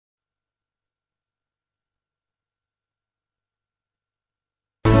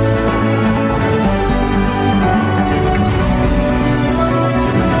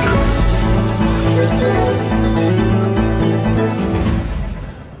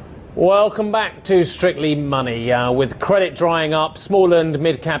Welcome back to Strictly Money. With credit drying up, small and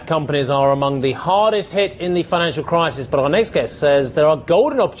mid-cap companies are among the hardest hit in the financial crisis. But our next guest says there are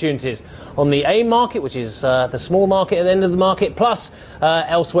golden opportunities on the AIM market, which is the small market at the end of the market, plus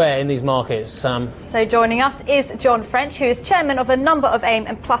elsewhere in these markets. So joining us is John French, who is chairman of a number of AIM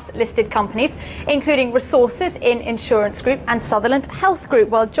and Plus listed companies, including Resources in Insurance Group and Sutherland Health Group.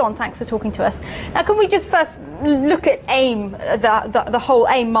 Well, John, thanks for talking to us. Now, can we just first look at AIM, the whole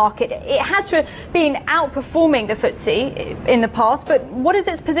AIM market? It has been outperforming the FTSE in the past, but what is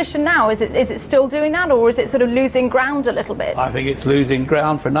its position now? Is it still doing that, or is it sort of losing ground a little bit? I think it's losing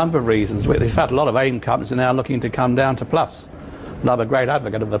ground for a number of reasons. In fact, a lot of AIM companies are now looking to come down to Plus. And I'm a great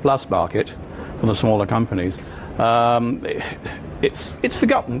advocate of the Plus market for the smaller companies. It's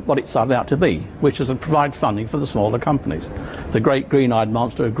forgotten what it started out to be, which is to provide funding for the smaller companies. The great green-eyed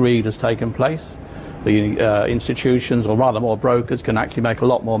monster of greed has taken place. The institutions, or rather more brokers, can actually make a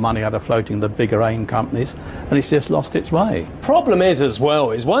lot more money out of floating the bigger AIM companies, and it's just lost its way. Problem is, as well,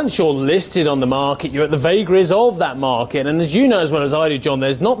 is once you're listed on the market, you're at the vagaries of that market, and as you know as well as I do, John,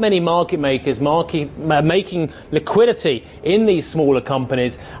 there's not many market makers making liquidity in these smaller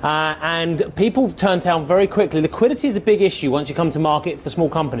companies, and people turn down very quickly. Liquidity is a big issue once you come to market for small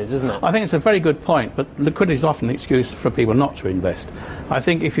companies, isn't it? I think it's a very good point, but liquidity is often an excuse for people not to invest. I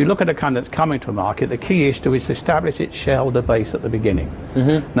think if you look at a company that's coming to a market, the key issue is to establish its shareholder base at the beginning.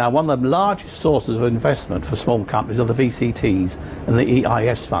 Now, one of the largest sources of investment for small companies are the VCTs and the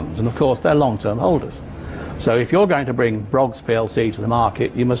EIS funds, and of course they're long-term holders. So if you're going to bring Broggs PLC to the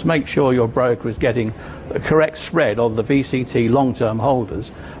market, you must make sure your broker is getting a correct spread of the VCT long-term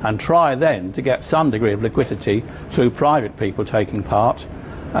holders, and try then to get some degree of liquidity through private people taking part,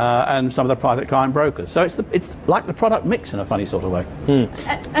 and some of the private client brokers. So it's like the product mix in a funny sort of way.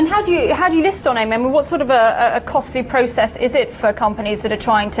 And how do you list on AIM? I mean, what sort of a costly process is it for companies that are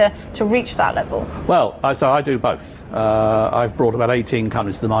trying to reach that level? Well, so I do both. I've brought about 18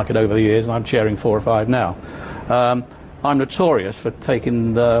 companies to the market over the years, and I'm chairing 4 or 5 now. I'm notorious for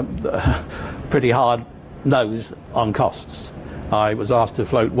taking the pretty hard nose on costs. I was asked to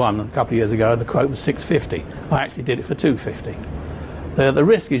float one a couple of years ago, and the quote was $650. I actually did it for $250. The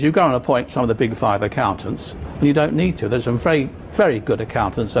risk is you go and appoint some of the big 5 accountants, and you don't need to. There's some very, very good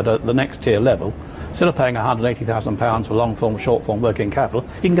accountants at the next tier level. Instead of paying £180,000 for long-form, short-form working capital,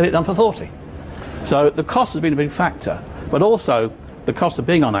 you can get it done for 40. So the cost has been a big factor, but also the cost of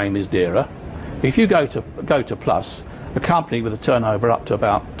being on AIM is dearer. If you go to Plus, a company with a turnover up to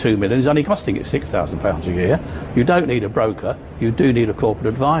about 2 million is only costing it £6,000 a year. You don't need a broker, you do need a corporate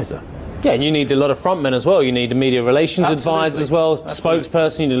advisor. Yeah, and you need a lot of frontmen as well. You need a media relations advisor as well,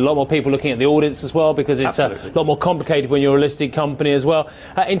 spokesperson. You need a lot more people looking at the audits as well, because it's a lot more complicated when you're a listed company as well.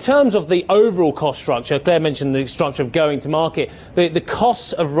 In terms of the overall cost structure, Claire mentioned the structure of going to market. The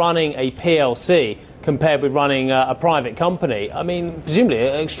costs of running a PLC compared with running a private company, I mean, presumably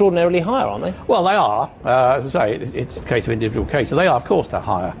extraordinarily higher, aren't they? Well, they are. As I say, it's a case of individual case. So they are, of course, they're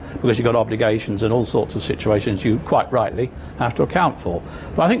higher, because you've got obligations and all sorts of situations you quite rightly have to account for.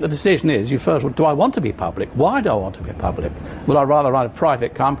 But I think the decision is, you first, do I want to be public? Why do I want to be public? Would I rather run a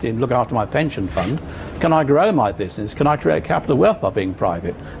private company and look after my pension fund? Can I grow my business? Can I create capital wealth by being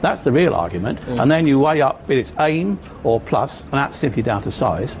private? That's the real argument. And then you weigh up whether it's AIM or Plus, and that's simply down to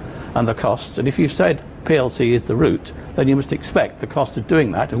size and the costs. And if you've said PLC is the route, then you must expect the cost of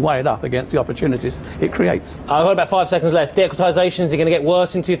doing that and weigh it up against the opportunities it creates. I've got about 5 seconds left. De-equitisations are going to get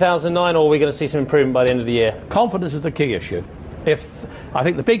worse in 2009, or are we going to see some improvement by the end of the year? Confidence is the key issue. I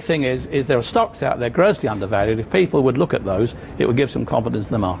think the big thing is there are stocks out there grossly undervalued. If people would look at those, it would give some confidence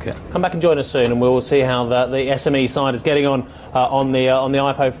in the market. Come back and join us soon, and we'll see how the SME side is getting on the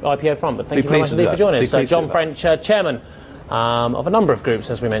IPO front. But thank you very much indeed for joining us. So John French, chairman of a number of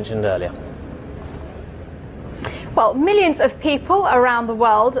groups, as we mentioned earlier. Well, millions of people around the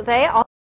world, they are